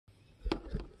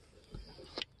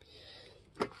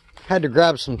had to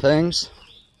grab some things.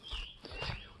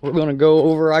 We're gonna go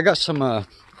over, I got some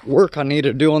work I need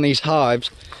to do on these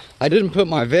hives. I didn't put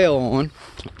my veil on.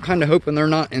 I'm kind of hoping they're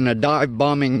not in a dive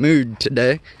bombing mood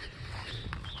today.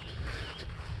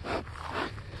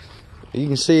 You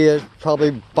can see it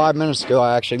probably 5 minutes ago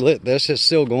I actually lit this. It's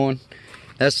still going.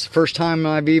 That's the first time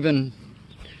I've even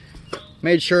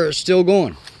made sure it's still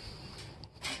going.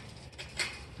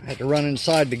 I had to run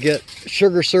inside to get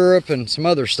sugar syrup and some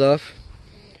other stuff,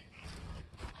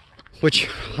 which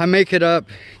I make it up.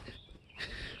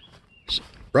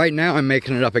 Right now I'm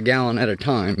making it up a gallon at a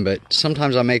time, but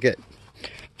sometimes I make it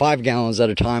 5 gallons at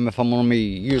a time if I'm going to be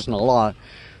using a lot.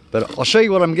 But I'll show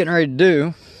you what I'm getting ready to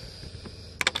do.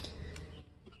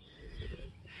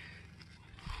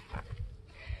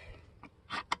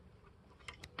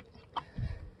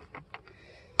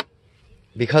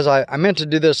 Because I meant to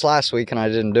do this last week and I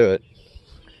didn't do it.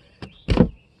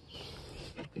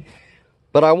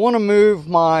 But I want to move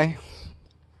my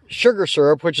sugar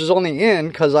syrup, which is on the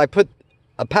end, because I put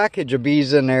a package of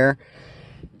bees in there.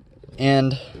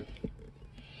 And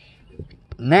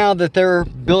now that they're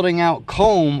building out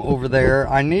comb over there,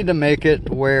 I need to make it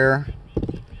where...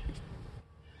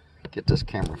 Get this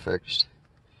camera fixed.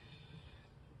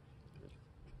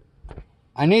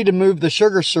 I need to move the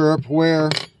sugar syrup where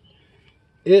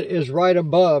it is right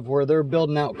above where they're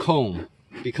building out comb.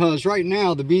 Because right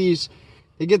now the bees,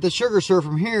 they get the sugar syrup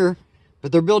from here,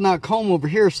 but they're building out comb over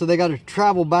here, so they got to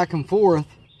travel back and forth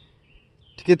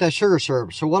to get that sugar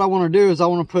syrup. So what I want to do is I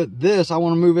want to put this, I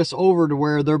want to move this over to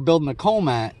where they're building the comb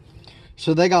at,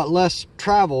 so they got less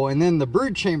travel. And then the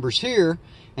brood chamber's here,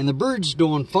 and the brood's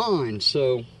doing fine.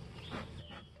 So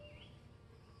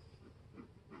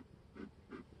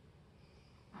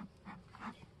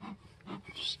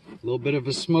a little bit of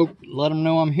a smoke, let them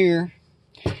know I'm here.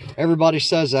 Everybody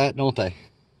says that, don't they?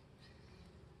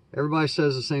 Everybody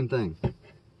says the same thing.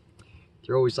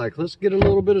 They're always like, let's get a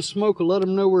little bit of smoke and let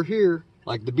them know we're here.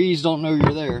 Like the bees don't know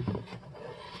you're there.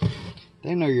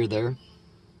 They know you're there.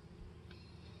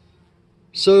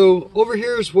 So over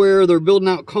here is where they're building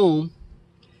out comb.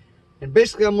 And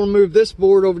basically I'm going to move this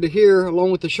board over to here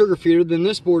along with the sugar feeder, then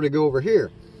this board to go over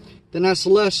here. Then that's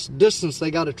less distance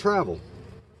they got to travel.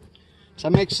 Does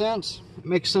that make sense? It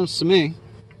makes sense to me.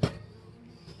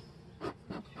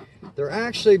 They're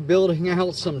actually building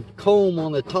out some comb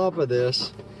on the top of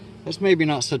this. That's maybe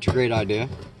not such a great idea.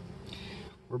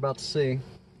 We're about to see.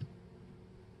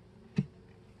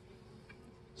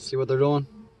 See what they're doing?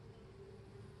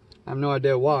 I have no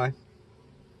idea why.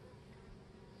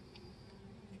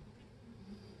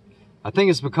 I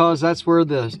think it's because that's where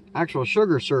the actual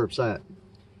sugar syrup's at.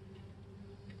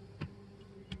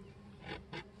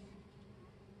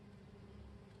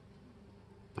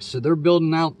 So they're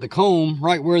building out the comb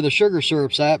right where the sugar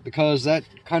syrup's at, because that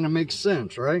kind of makes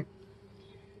sense, right?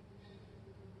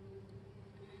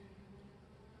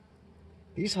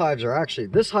 These hives are actually,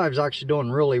 this hive's actually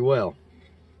doing really well.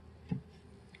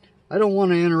 I don't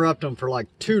want to interrupt them for like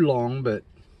too long, but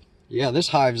yeah, this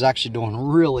hive's actually doing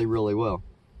really, really well.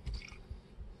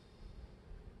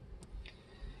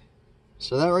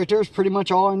 So that right there is pretty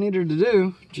much all I needed to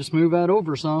do. Just move that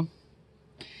over some.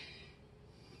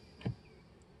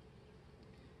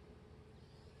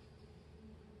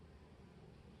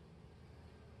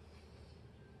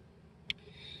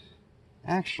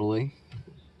 Actually,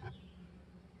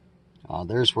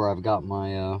 there's where I've got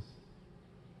my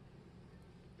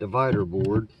divider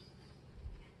board.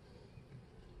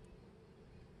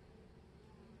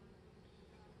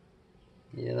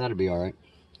 Yeah, that'll be alright.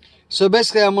 So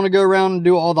basically I'm going to go around and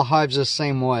do all the hives the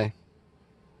same way.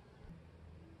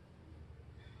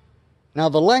 Now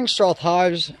the langstroth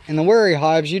hives and the warre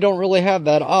hives, you don't really have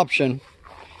that option.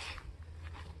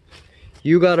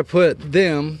 You got to put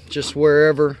them just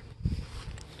wherever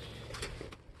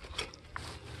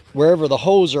the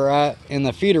holes are at in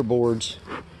the feeder boards.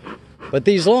 But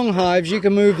these long hives, you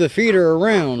can move the feeder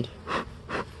around.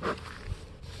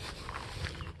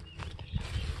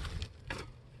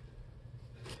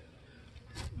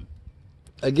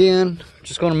 Again,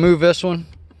 just going to move this one.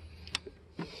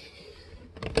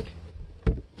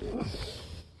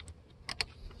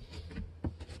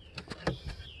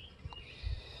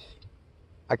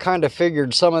 I kind of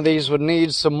figured some of these would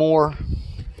need some more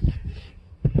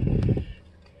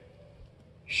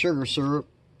sugar syrup,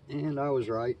 and I was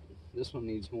right. This one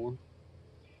needs more.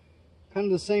 Kind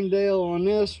of the same deal on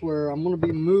this, where I'm going to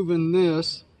be moving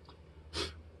this.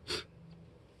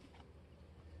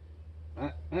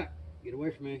 Get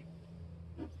away from me.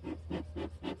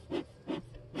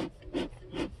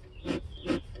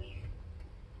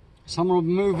 So I'm going to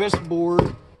move this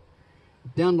board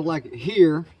down to like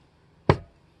here.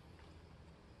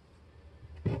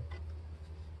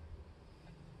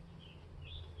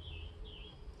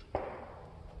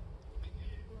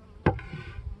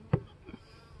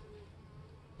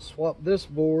 swap this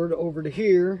board over to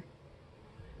here.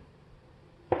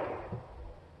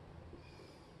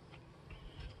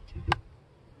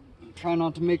 Try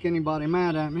not to make anybody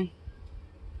mad at me.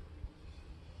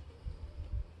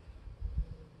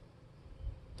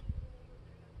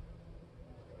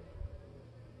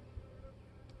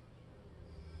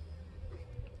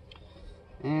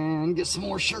 And get some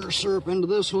more sugar syrup into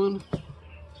this one.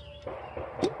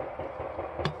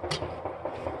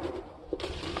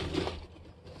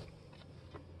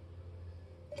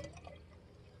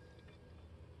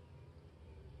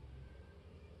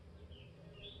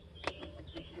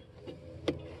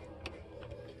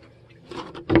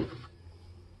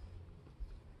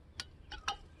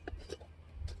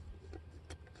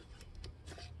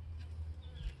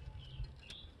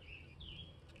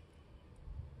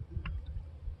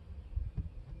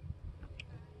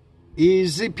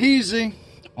 Easy peasy.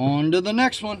 On to the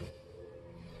next one.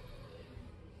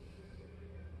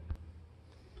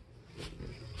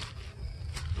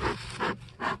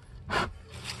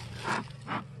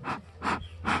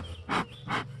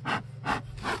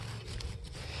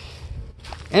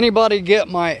 Anybody get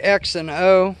my X and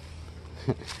O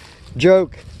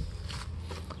joke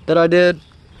that I did?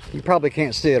 You probably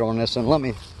can't see it on this one. Let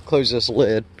me close this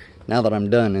lid now that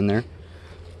I'm done in there.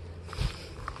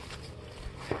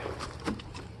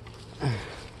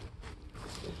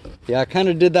 Yeah, I kind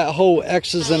of did that whole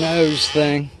X's and O's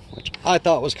thing, which I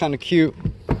thought was kind of cute.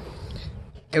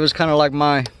 It was kind of like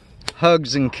my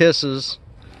hugs and kisses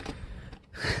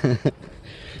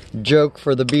joke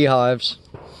for the beehives.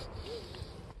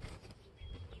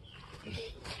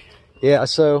 Yeah,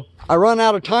 so I run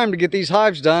out of time to get these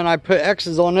hives done. I put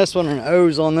X's on this one and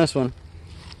O's on this one.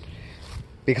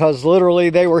 Because literally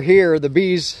they were here, the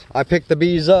bees, I picked the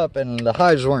bees up and the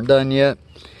hives weren't done yet.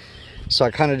 So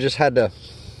I kind of just had to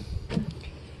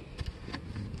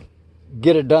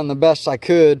get it done the best I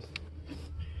could.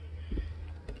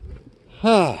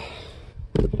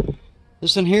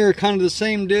 This in here, kind of the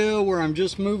same deal where I'm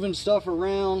just moving stuff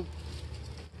around,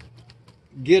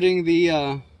 getting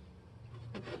the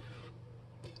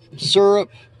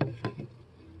syrup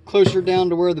closer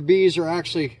down to where the bees are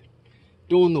actually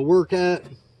doing the work at.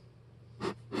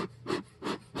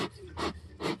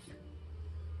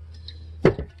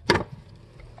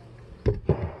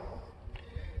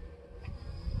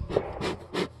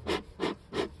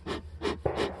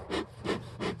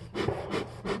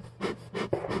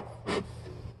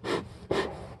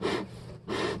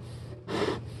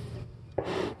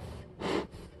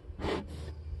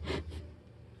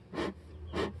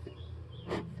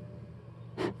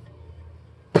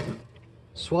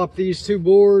 Swap these two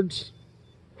boards.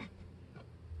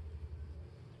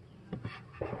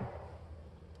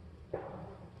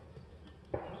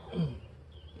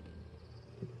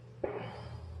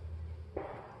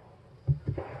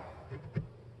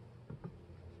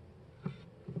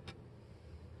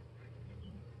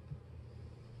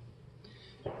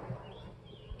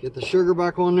 Get the sugar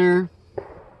back on there.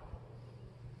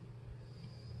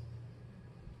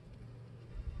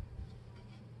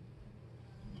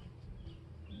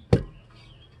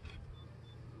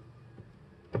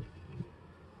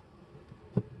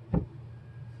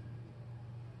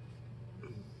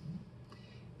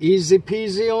 Easy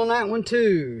peasy on that one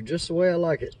too, just the way I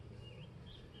like it.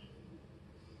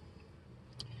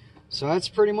 So that's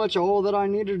pretty much all that I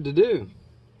needed to do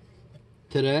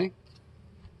today.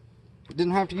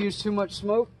 Didn't have to use too much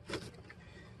smoke.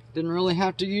 Didn't really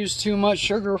have to use too much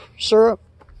sugar syrup.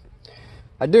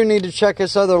 I do need to check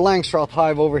this other langstroth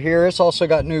hive over here. It's also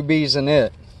got new bees in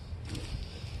it.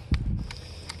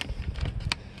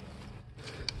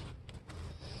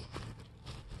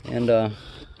 And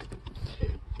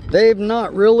they've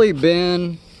not really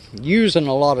been using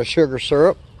a lot of sugar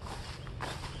syrup,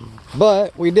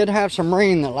 but we did have some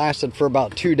rain that lasted for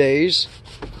about 2 days.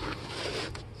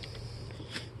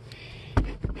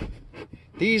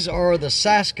 These are the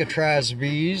Saskatraz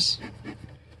bees.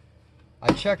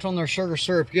 I checked on their sugar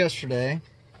syrup yesterday.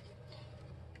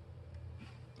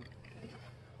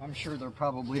 I'm sure they're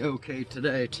probably okay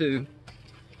today too.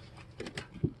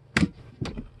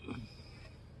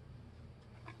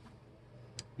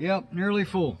 Yep, nearly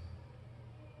full.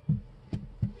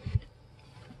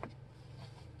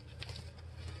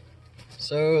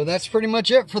 So that's pretty much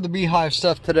it for the beehive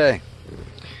stuff today.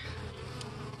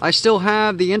 I still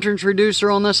have the entrance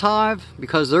reducer on this hive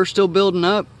because they're still building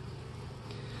up.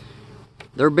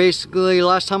 They're basically,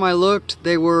 last time I looked,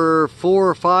 they were 4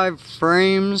 or 5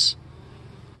 frames.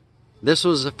 This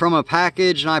was from a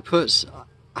package, and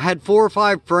I had 4 or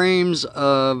 5 frames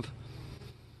of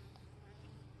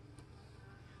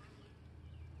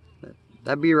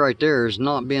that bee right there is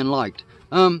not being liked.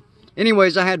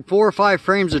 Anyways, I had 4 or 5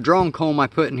 frames of drone comb I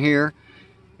put in here,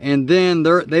 and then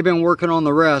they've been working on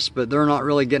the rest, but they're not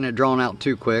really getting it drawn out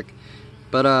too quick.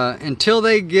 But until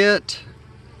they get,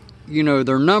 you know,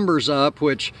 their numbers up,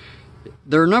 which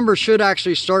their numbers should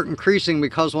actually start increasing,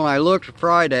 because when I looked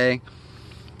Friday,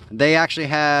 they actually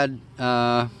had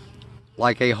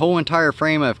like a whole entire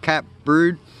frame of capped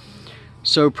brood.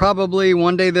 So probably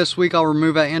one day this week I'll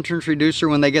remove that entrance reducer.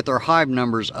 When they get their hive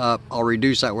numbers up, I'll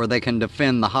reduce that where they can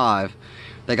defend the hive.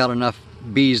 They got enough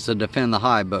bees to defend the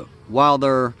hive, but while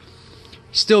they're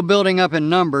still building up in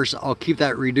numbers, I'll keep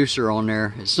that reducer on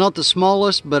there. It's not the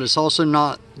smallest, but it's also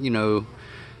not, you know,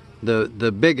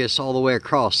 the biggest all the way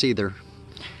across either.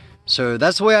 So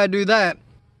that's the way I do that.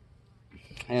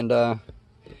 And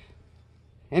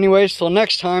anyways, till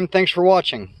next time, thanks for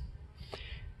watching.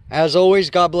 As always,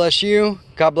 God bless you,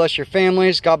 God bless your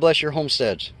families, God bless your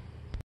homesteads.